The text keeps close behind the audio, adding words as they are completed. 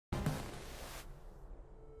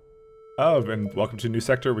Oh, and welcome to a new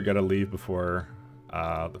sector. We gotta leave before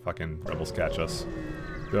the fucking rebels catch us.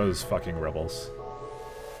 Those fucking rebels.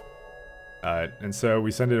 And so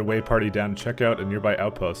we send an away party down to check out a nearby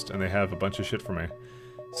outpost, and they have a bunch of shit for me.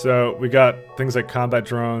 So we got things like combat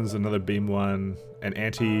drones, another beam one, an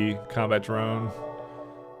anti-combat drone.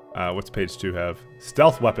 What's page 2 have?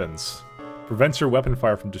 Stealth weapons. Prevents your weapon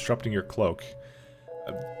fire from disrupting your cloak.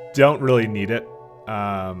 Don't really need it.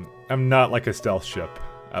 I'm not like a stealth ship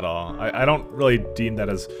at all. I don't really deem that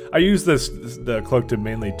as... I use the cloak to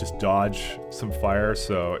mainly just dodge some fire,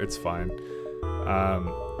 so it's fine.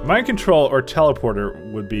 Mind control or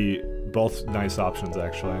teleporter would be both nice options,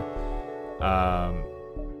 actually. I'm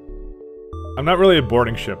not really a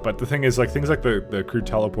boarding ship, but the thing is, like, things like the crew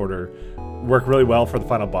teleporter work really well for the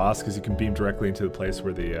final boss because you can beam directly into the place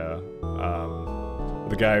where the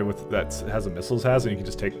guy with that has the missiles has, and you can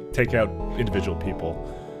just take out individual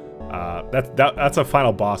people. That's a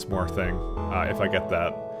final boss more thing. If I get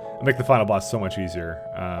that, it'll make the final boss so much easier.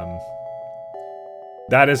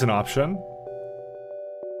 That is an option.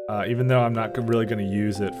 Even though I'm not really going to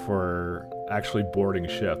use it for actually boarding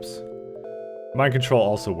ships. Mind control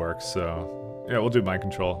also works, so yeah, we'll do mind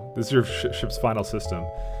control. This is your ship's final system.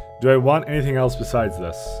 Do I want anything else besides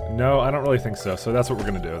this? No, I don't really think so, so that's what we're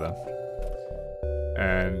going to do then.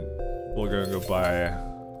 And we'll go buy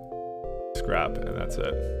scrap, and that's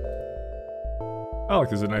it. Oh, look,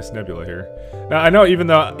 there's a nice nebula here. Now, I know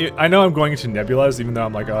I'm going into nebulas, even though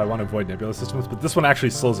I'm like, oh, I want to avoid nebula systems, but this one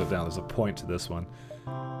actually slows it down. There's a point to this one.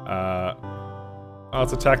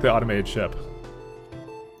 Let's attack the automated ship.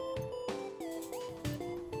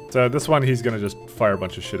 So this one, he's gonna just fire a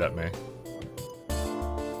bunch of shit at me.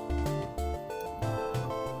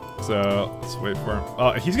 So let's wait for him.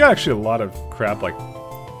 Oh, he's got actually a lot of crap, like...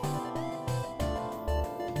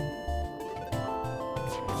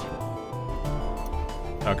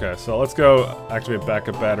 Okay, so let's go activate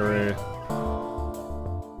backup battery.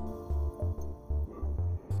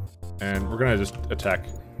 And we're gonna just attack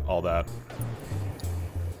all that.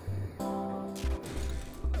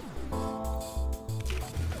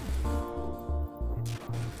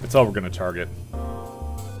 That's all we're gonna target.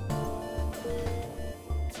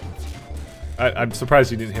 I'm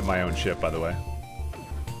surprised you didn't hit my own ship, by the way.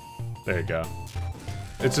 There you go.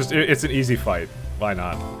 It's just, it's an easy fight. Why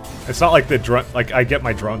not? It's not like the drone, like I get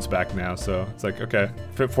my drones back now, so it's like, okay,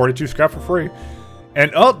 42 scrap for free.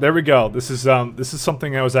 And oh, there we go. This is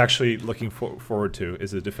something I was actually looking forward to,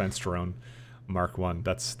 is a defense drone, Mark 1.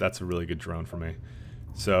 That's a really good drone for me.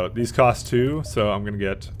 So these cost 2, so I'm gonna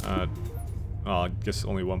get, well, I guess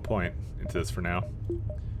only 1 point into this for now.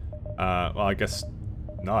 Well, I guess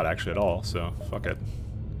not actually at all, so fuck it.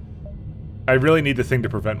 I really need the thing to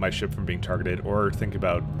prevent my ship from being targeted, or think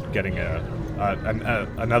about getting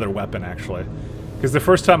another weapon, actually. Because the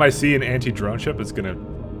first time I see an anti-drone ship, it's gonna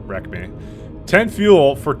wreck me. 10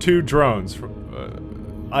 fuel for 2 drones.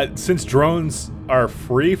 Since drones are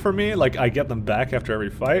free for me, like I get them back after every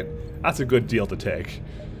fight, that's a good deal to take.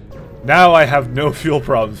 Now I have no fuel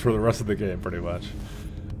problems for the rest of the game, pretty much.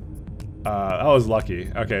 That was lucky.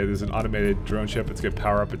 Okay, there's an automated drone ship. It's gonna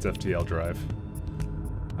power up its FTL drive.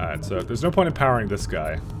 Alright, so there's no point in powering this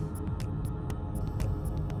guy.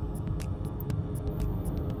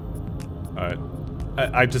 Alright.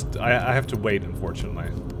 I have to wait, unfortunately.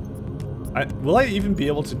 Will I even be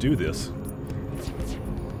able to do this?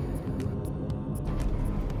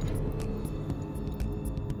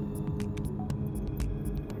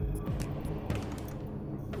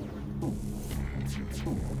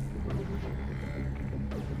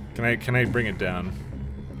 Can I bring it down?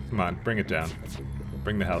 Come on, bring it down.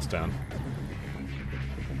 Bring the house down.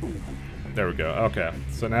 There we go. Okay.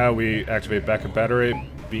 So now we activate backup battery.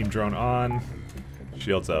 Beam drone on.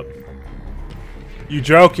 Shields up. You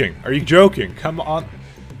joking? Are you joking? Come on.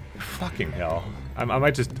 Fucking hell. I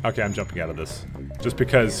might just... Okay, I'm jumping out of this. Just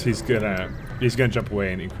because he's gonna jump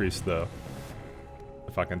away and increase the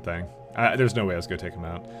fucking thing. There's no way I was gonna take him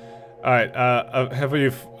out. Alright, heavily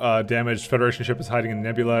damaged Federation ship is hiding in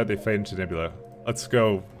Nebula. They fade into Nebula. Let's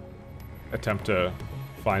go attempt to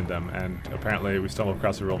find them, and apparently we stumbled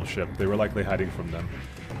across a rebel ship. They were likely hiding from them.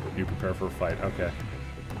 You prepare for a fight. Okay.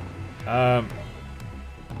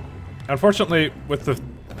 Unfortunately, with the...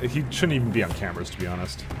 He shouldn't even be on cameras, to be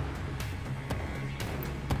honest.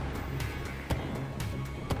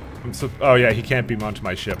 Oh yeah, he can't beam onto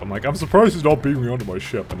my ship. I'm like, I'm surprised he's not beaming onto my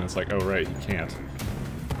ship, and it's like, oh right, he can't.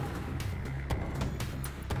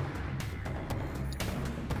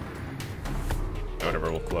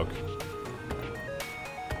 Whatever, we'll cloak.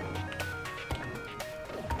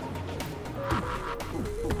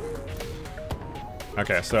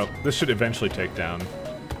 Okay, so this should eventually take down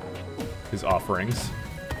his offerings.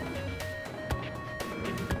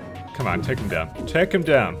 Come on, take him down. Take him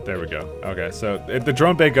down. There we go. Okay, so the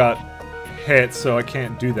drone bay got hit, so I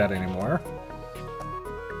can't do that anymore.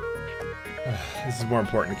 This is more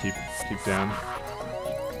important to keep down.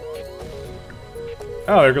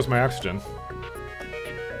 Oh, there goes my oxygen.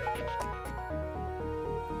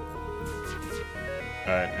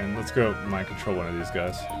 Alright, and let's go mind control one of these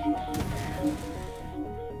guys.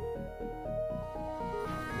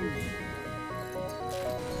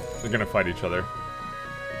 They're gonna fight each other.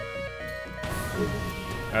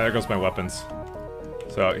 There goes my weapons.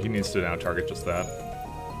 So he needs to now target just that.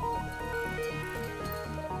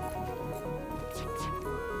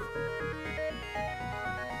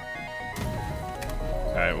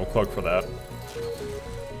 Alright, we'll cloak for that.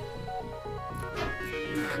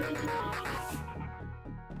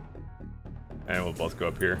 And we'll both go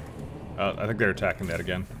up here. I think they're attacking that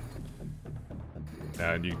again.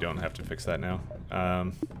 You don't have to fix that now.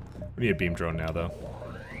 We need a beam drone now, though.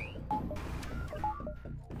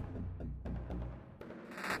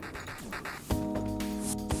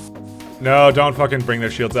 No, don't fucking bring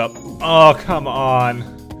their shields up. Oh, come on.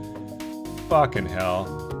 Fucking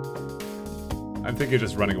hell. I'm thinking of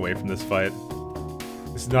just running away from this fight.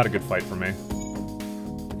 This is not a good fight for me.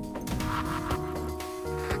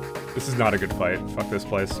 This is not a good fight. Fuck this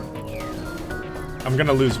place. I'm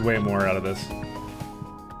gonna lose way more out of this.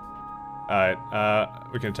 Alright,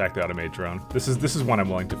 we can attack the automated drone. This is one I'm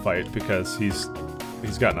willing to fight because he's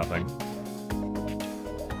got nothing.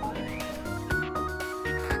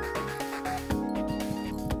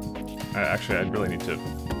 Actually, I really need to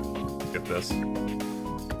get this.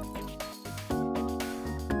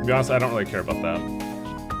 To be honest, I don't really care about that.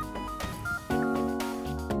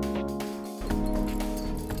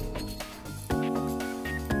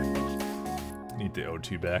 Need the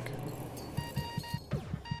O2 back.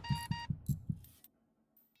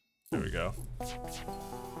 There we go.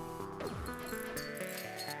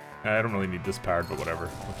 I don't really need this powered, but whatever.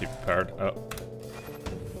 I'll keep it powered.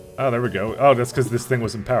 Oh, there we go. Oh, that's because this thing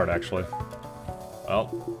was empowered, actually. Well.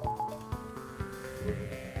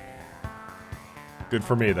 Good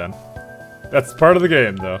for me, then. That's part of the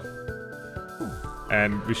game, though.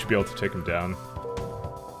 And we should be able to take him down.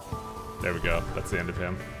 There we go. That's the end of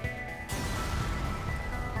him.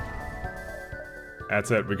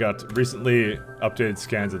 That's it. We got recently updated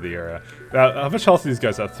scans of the area. How much health do these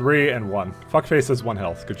guys have? 3 and 1. Fuckface has 1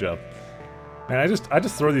 health. Good job. Man, I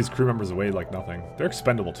just throw these crew members away like nothing. They're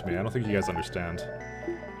expendable to me. I don't think you guys understand.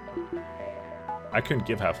 I couldn't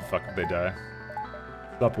give half a fuck if they die.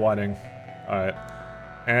 Stop whining. Alright.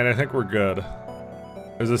 And I think we're good.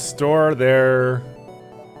 There's a store there.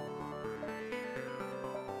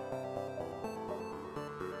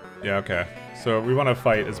 Yeah, okay. So we want to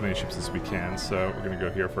fight as many ships as we can, so we're gonna go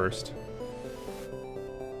here first.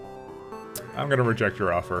 I'm gonna reject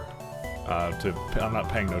your offer. I'm not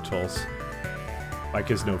paying no tolls. Mike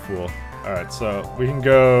is no fool. Alright, so we can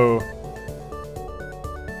go...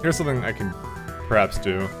 Here's something I can perhaps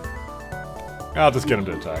do. I'll just get him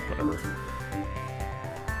to attack, whatever.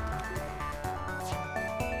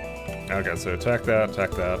 Okay, so attack that,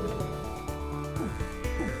 attack that.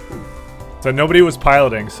 So nobody was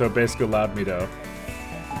piloting, so it basically allowed me to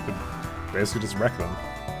basically just wreck them.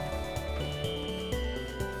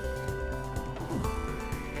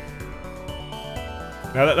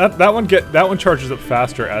 Now that one charges up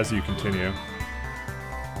faster as you continue.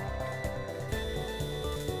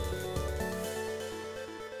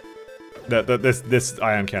 This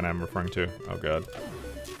ion cannon I'm referring to. Oh god.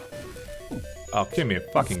 Oh, give me a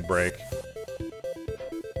fucking break.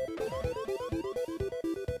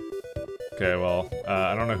 Okay, well,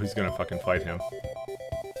 I don't know who's gonna fucking fight him.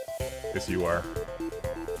 Guess you are.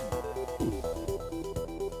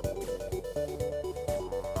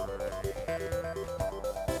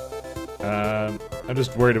 I'm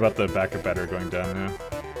just worried about the backup battery going down now.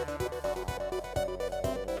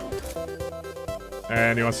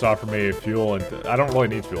 And he wants to offer me fuel, and I don't really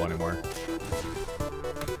need fuel anymore.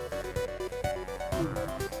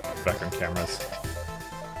 Back on cameras.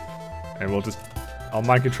 And we'll just... I'll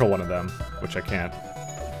mind control one of them, which I can't.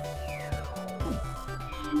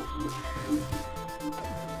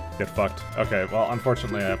 Get fucked. Okay, well,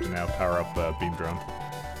 unfortunately I have to now power up the beam drone.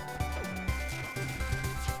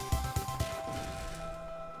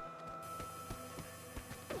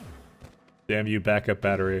 Damn you, backup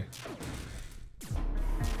battery.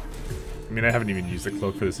 I mean, I haven't even used the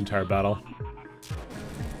cloak for this entire battle.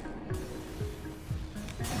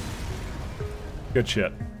 Good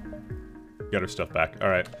shit. Got our stuff back.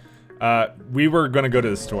 Alright. We were gonna go to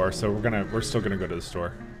the store, so we're still gonna go to the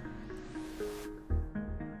store.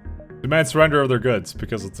 Demand surrender of their goods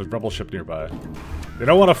because it's a rebel ship nearby. They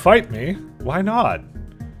don't want to fight me. Why not?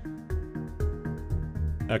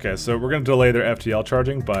 Okay, so we're gonna delay their FTL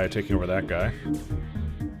charging by taking over that guy.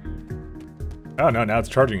 Oh no, now it's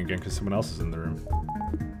charging again because someone else is in the room.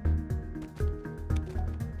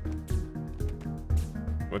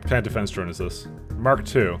 What kind of defense drone is this? Mark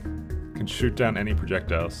II. Can shoot down any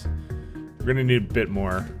projectiles. We're gonna need a bit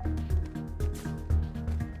more.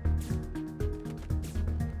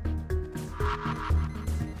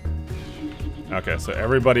 Okay, so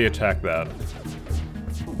everybody attack that.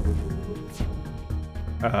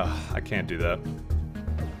 I can't do that.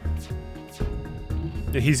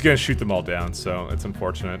 Yeah, he's gonna shoot them all down, so it's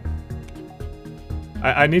unfortunate.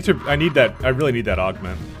 I really need that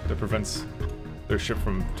augment that prevents their ship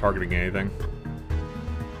from targeting anything.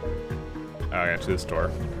 Oh yeah, to this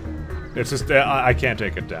door. It's just, I can't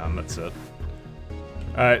take it down, that's it.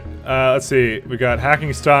 Alright, let's see. We got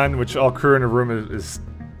hacking stun, which all crew in a room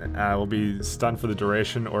will be stunned for the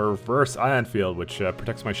duration, or reverse ion field, which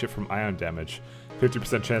protects my ship from ion damage.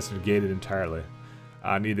 50% chance to negate it entirely.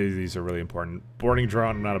 Neither of these are really important. Boarding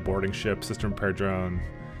drone, I'm not a boarding ship. System repair drone,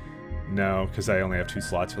 no, because I only have 2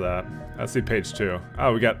 slots for that. Let's see page 2.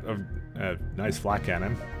 Oh, we got a nice flat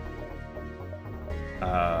cannon.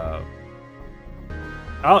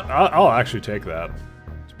 I'll actually take that,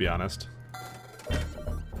 to be honest.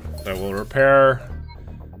 So we'll repair,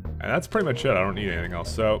 and that's pretty much it. I don't need anything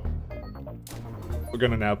else. So we're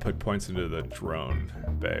gonna now put points into the drone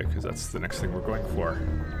bay because that's the next thing we're going for.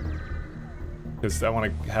 Because I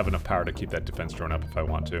want to have enough power to keep that defense drone up if I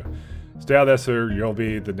want to. Stay out of this, or you'll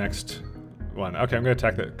be the next one. Okay, I'm gonna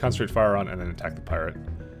attack the concentrate fire on and then attack the pirate.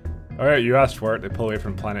 All right, you asked for it. They pull away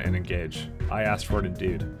from planet and engage. I asked for it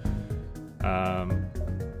indeed.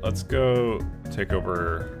 Let's go take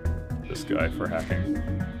over this guy for hacking.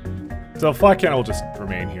 So flat cannon will just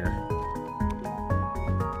remain here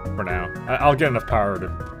for now. I'll get enough power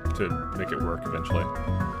to make it work eventually.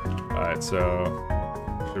 Alright, so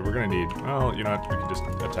we're gonna need, well, you know what, we can just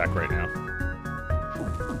attack right now.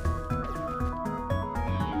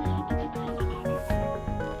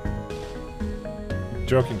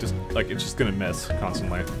 Joking, just like it's just gonna miss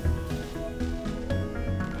constantly.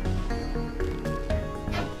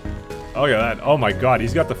 Oh yeah, that. Oh my god,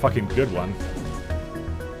 he's got the fucking good one.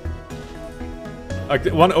 Like,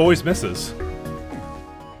 the one always misses.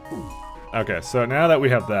 Okay, so now that we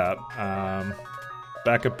have that,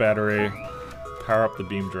 backup battery, power up the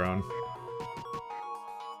beam drone.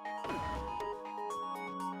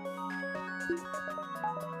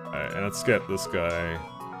 Alright, and let's get this guy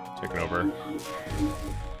taken over.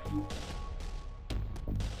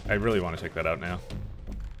 I really want to take that out now.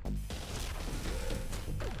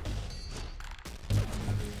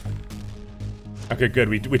 Okay, good.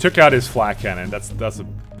 We took out his flat cannon. That's the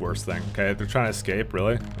worst thing. Okay, they're trying to escape.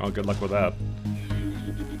 Really? Oh, good luck with that.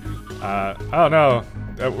 Oh no,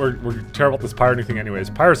 we're terrible at this pirating thing, anyways.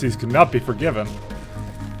 Piracies cannot be forgiven.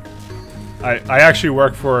 I actually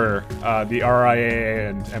work for the RIAA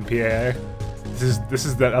and MPAA.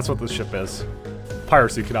 That's what this ship is.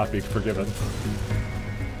 Piracy cannot be forgiven.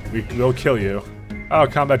 We will kill you. Oh,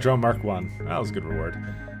 combat drone Mark 1. That was a good reward.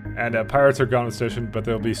 And pirates are gone with station, but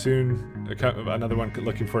there'll be soon another one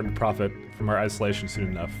looking for a profit from our isolation soon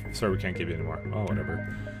enough. Sorry, we can't give you any more. Oh,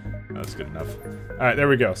 whatever. That's good enough. Alright, there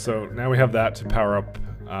we go. So now we have that to power up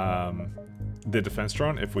the defense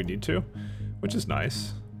drone if we need to, which is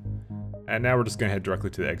nice. And now we're just going to head directly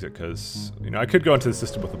to the exit because, you know, I could go into the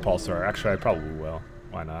system with a pulsar. Actually, I probably will.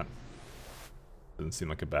 Why not? Doesn't seem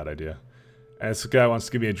like a bad idea. And this guy wants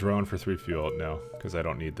to give me a drone for 3 fuel. No, because I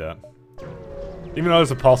don't need that. Even though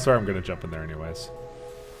there's a pulsar, I'm going to jump in there anyways.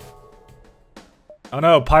 Oh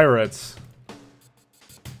no, pirates!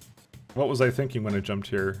 What was I thinking when I jumped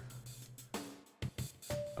here?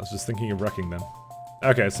 I was just thinking of wrecking them.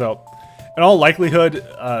 Okay, so in all likelihood,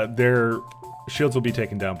 their shields will be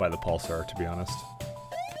taken down by the pulsar, to be honest.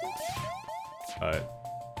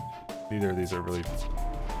 Neither of these are really...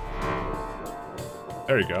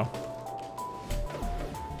 There you go.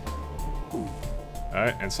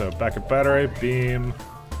 Alright, and so backup battery, beam,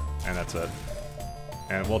 and that's it.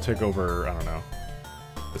 And we'll take over, I don't know,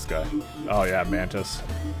 this guy. Oh yeah, Mantis.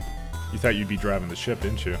 You thought you'd be driving the ship,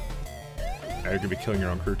 didn't you? Now you're gonna be killing your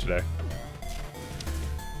own crew today.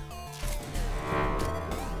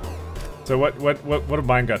 So what have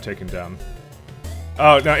mine got taken down?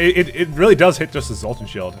 Oh no, it really does hit just the Zoltan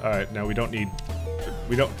shield. Alright, no, we don't need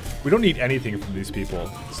anything from these people.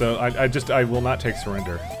 So I will not take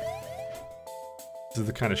surrender. This is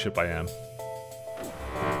the kind of ship I am.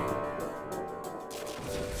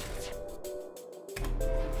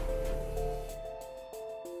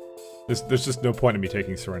 There's just no point in me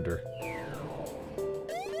taking surrender.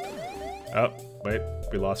 Oh, wait,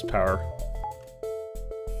 we lost power.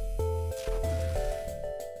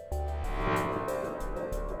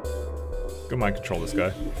 Go mind control this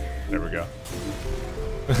guy. There we go.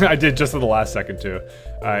 I did just at the last second too.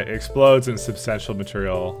 It explodes and substantial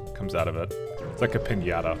material comes out of it. It's like a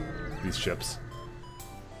pinata, these ships.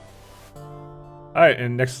 Alright,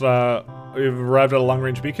 and next, we've arrived at a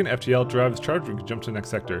long-range beacon. FTL drive is charged. We can jump to the next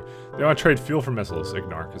sector. They want to trade fuel for missiles.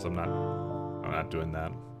 Ignore, because I'm not doing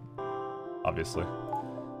that. Obviously.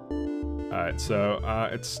 Alright, so, I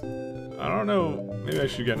don't know, maybe I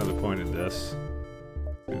should get another point in this.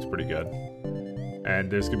 Seems pretty good.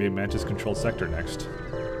 And there's gonna be a Mantis-controlled sector next.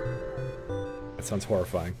 That sounds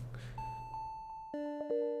horrifying.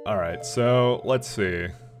 Alright, so, let's see.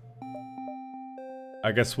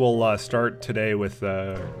 I guess we'll start today with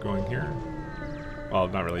going here. Well,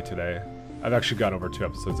 not really today. I've actually gone over 2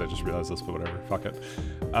 episodes, I just realized this, but whatever, fuck it.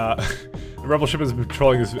 The rebel ship is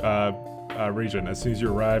patrolling this region. As soon as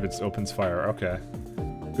you arrive, it opens fire. Okay.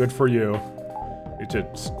 Good for you. Need to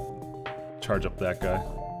charge up that guy.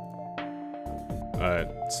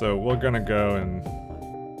 Alright, so we're gonna go and...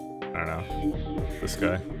 I don't know. This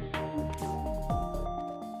guy.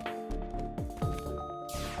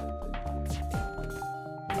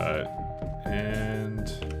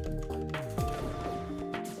 And...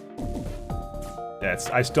 yeah,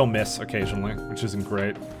 I still miss occasionally, which isn't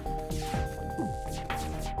great.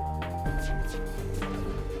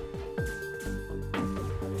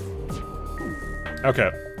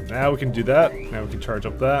 Okay, now we can do that. Now we can charge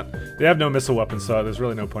up that. They have no missile weapons, so there's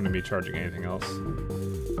really no point in me charging anything else.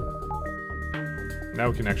 Now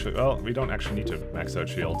we can actually... well, we don't actually need to max out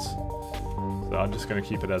shields. So I'm just gonna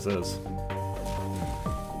keep it as is.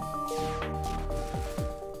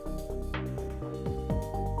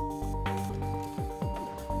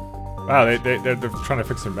 Wow, they're trying to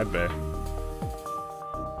fix their med bay.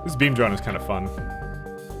 This beam drone is kind of fun.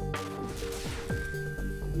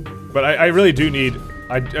 But I really do need...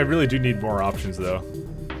 I really do need more options, though.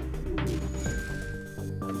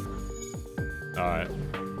 Alright.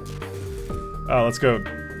 Oh, let's go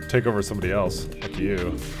take over somebody else. Fuck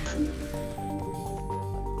you.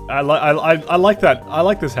 I like that. I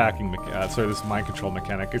like this hacking sorry, this mind control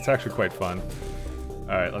mechanic. It's actually quite fun.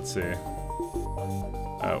 Alright, let's see.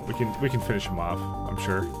 We can finish him off, I'm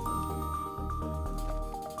sure.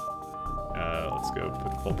 Let's go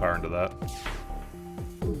put full power into that.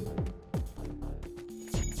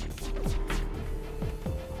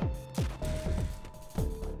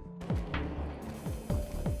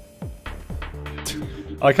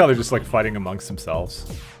 I like how they're just like fighting amongst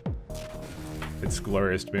themselves. It's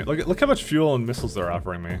glorious to me. Look how much fuel and missiles they're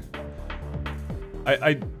offering me.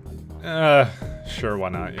 Sure, why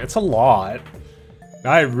not? It's a lot.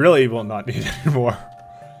 I really will not need any more.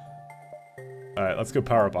 Alright, let's go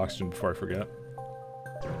power up oxygen before I forget.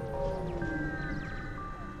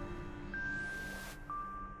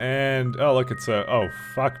 And, oh look, it's a... oh,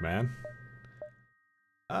 fuck, man.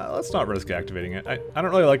 Let's not risk activating it. I don't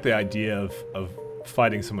really like the idea of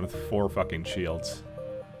fighting someone with 4 fucking shields.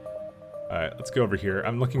 Alright, let's go over here.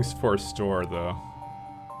 I'm looking for a store, though.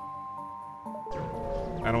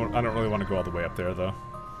 I don't really want to go all the way up there, though.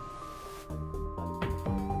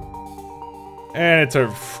 And it's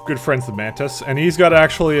our good friend the Mantis, and he's got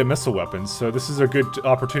actually a missile weapon, so this is a good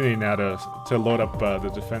opportunity now to load up the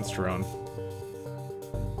defense drone.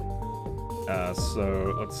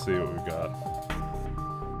 So let's see what we got.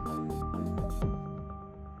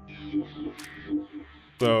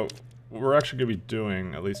 So what we're actually gonna be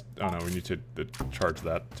doing, at least, oh no, we need to charge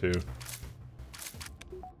that too.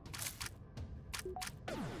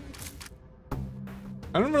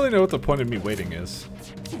 I don't really know what the point of me waiting is.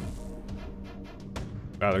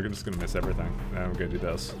 Oh, they're just gonna miss everything. Now I'm gonna do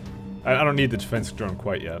this. I don't need the defense drone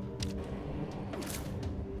quite yet.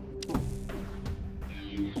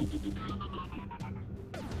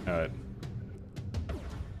 Alright.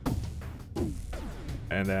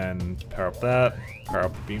 And then power up that. Power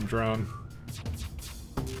up the beam drone.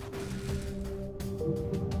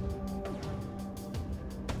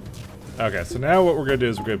 Okay, so now what we're gonna do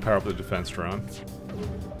is we're gonna power up the defense drone.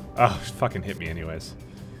 Oh, it fucking hit me anyways.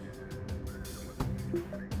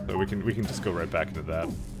 So we can just go right back into that.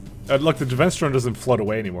 Look, the defense drone doesn't float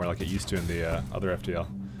away anymore like it used to in the other FTL.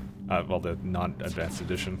 Well, the non-advanced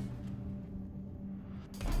edition.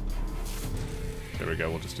 There we go,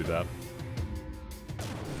 we'll just do that.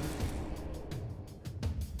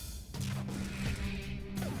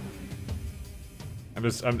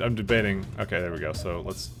 I'm debating. Okay, there we go. So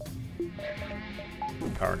let's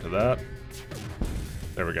power into that.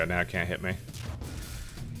 There we go. Now it can't hit me.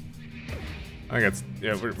 I think it's,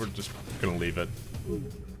 yeah, we're just gonna leave it.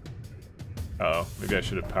 Uh oh, maybe I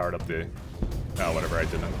should have powered up the, oh, whatever, I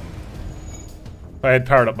didn't. If I had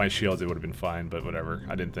powered up my shields, it would have been fine, but whatever.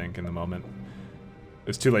 I didn't think in the moment. It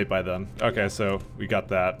was too late by then. Okay, so we got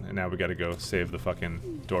that, and now we gotta go save the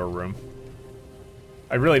fucking door room.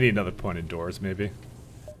 I really need another point in doors, maybe. Is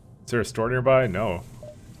there a store nearby? No.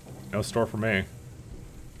 No store for me.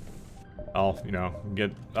 I'll, you know,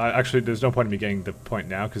 get... actually, there's no point in me getting the point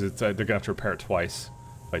now, because it's they're gonna have to repair it twice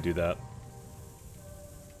if I do that.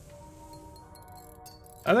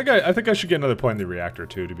 I think I should get another point in the reactor,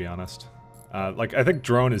 too, to be honest. Like, I think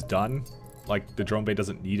drone is done. Like, the drone bay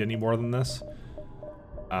doesn't need any more than this.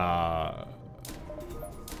 That's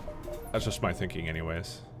just my thinking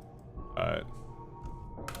anyways. So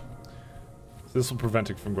this will prevent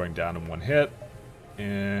it from going down in one hit.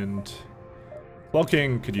 And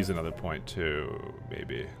Bulking could use another point too,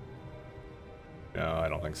 maybe. No, I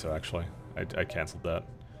don't think so actually. I cancelled that.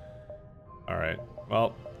 Alright,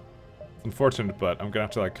 well, unfortunate, but I'm gonna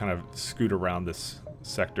have to like kind of scoot around this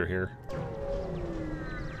sector here.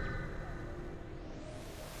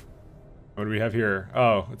 What do we have here?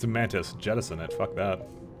 Oh, it's a mantis. Jettison it. Fuck that.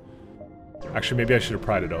 Actually, maybe I should have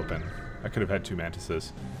pried it open. I could have had 2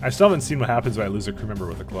 mantises. I still haven't seen what happens when I lose a crew member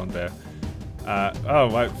with a clone bay.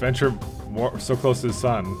 Oh, I venture more so close to the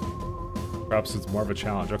sun. Perhaps it's more of a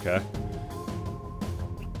challenge. Okay.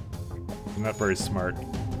 I'm not very smart,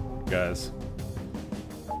 guys.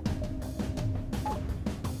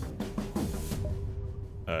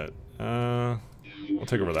 We'll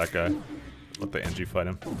take over that guy. Let the NG fight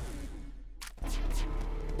him.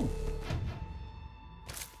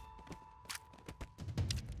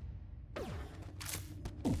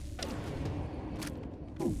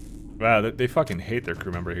 Wow, they fucking hate their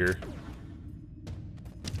crew member here.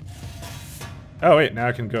 Oh wait, now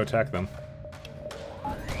I can go attack them.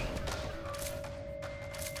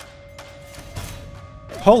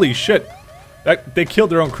 Holy shit! They killed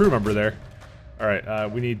their own crew member there.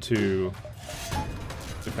 Alright, we need to...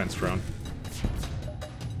 defense drone.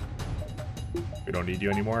 We don't need you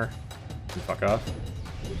anymore. You fuck off.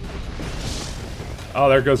 Oh,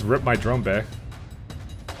 there goes rip my drone bay.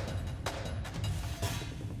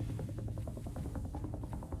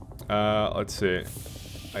 Let's see.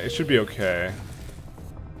 It should be okay.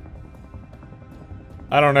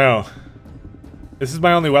 I don't know. This is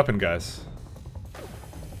my only weapon, guys.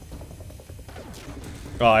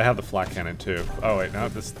 Oh, I have the flak cannon too. Oh wait, no,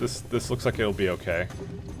 this looks like it'll be okay.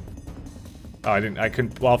 Oh, I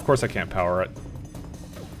couldn't, well, of course I can't power it.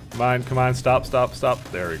 Come on, stop.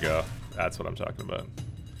 There we go. That's what I'm talking about.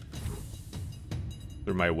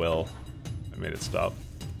 Through my will, I made it stop.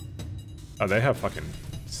 Oh, they have fucking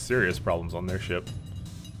serious problems on their ship.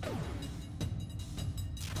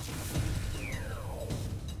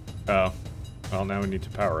 Oh. Well, now we need to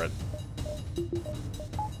power it.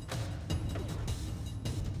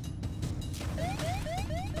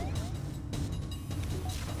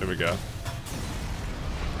 There we go.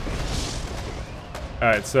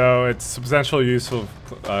 Alright, so it's substantial use of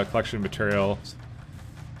collection of materials.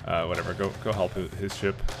 Whatever, go help his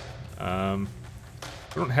ship. We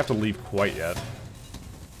don't have to leave quite yet.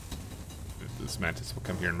 This mantis will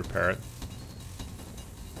come here and repair it.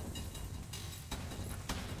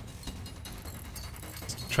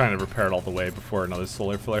 Just trying to repair it all the way before another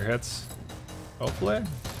solar flare hits. Hopefully.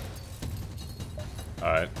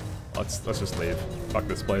 Alright, let's just leave. Fuck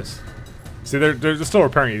this place. See, they're still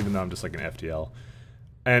repairing it even though I'm just like an FTL.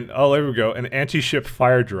 And, oh, there we go, an anti-ship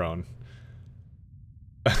fire drone.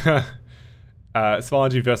 Small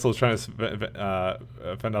NG vessel is trying to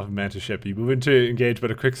fend off a mantis ship. You move into engage, but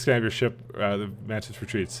a quick scan of your ship, the mantis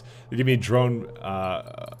retreats. They give me a drone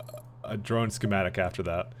schematic after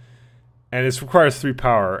that. And this requires 3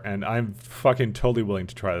 power, and I'm fucking totally willing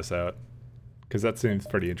to try this out. Because that seems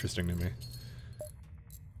pretty interesting to me.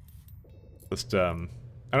 Just, I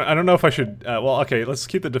don't know if I should, well, okay, let's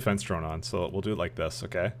keep the defense drone on, so we'll do it like this,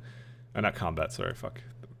 okay? Not combat, sorry, fuck.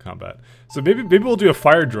 Combat. So maybe we'll do a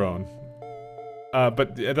fire drone.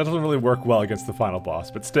 But that doesn't really work well against the final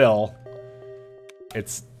boss, but still,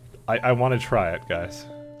 I want to try it, guys.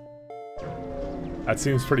 That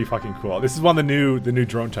seems pretty fucking cool. This is one of the new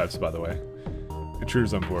drone types, by the way.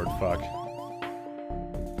 Intruders on board, fuck.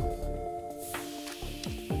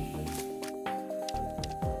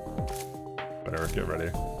 Whatever, get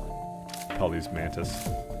ready. Call these mantis.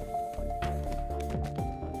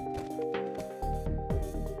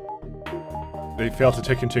 They fail to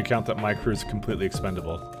take into account that my crew is completely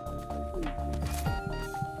expendable.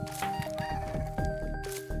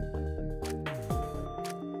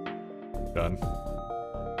 Done.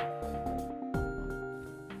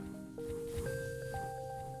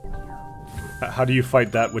 How do you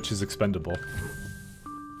fight that which is expendable?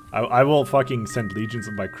 I will fucking send legions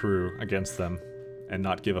of my crew against them and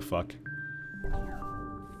not give a fuck.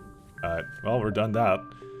 Alright, well, we're done that.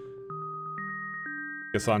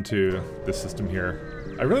 Guess onto this system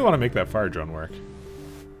here. I really want to make that fire drone work.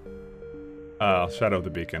 Shadow of the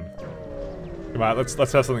Beacon. Come on, let's have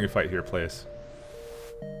something to fight here, please.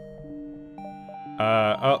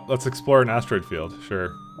 Oh, let's explore an asteroid field.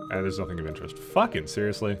 Sure. There's nothing of interest. Fucking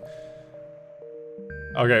seriously.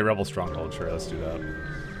 Okay, Rebel Stronghold. Sure, let's do that.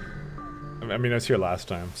 I mean, I was here last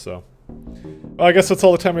time, so. Well, I guess that's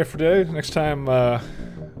all the time we have for today. Next time,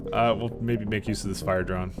 we'll maybe make use of this fire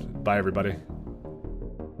drone. Bye, everybody.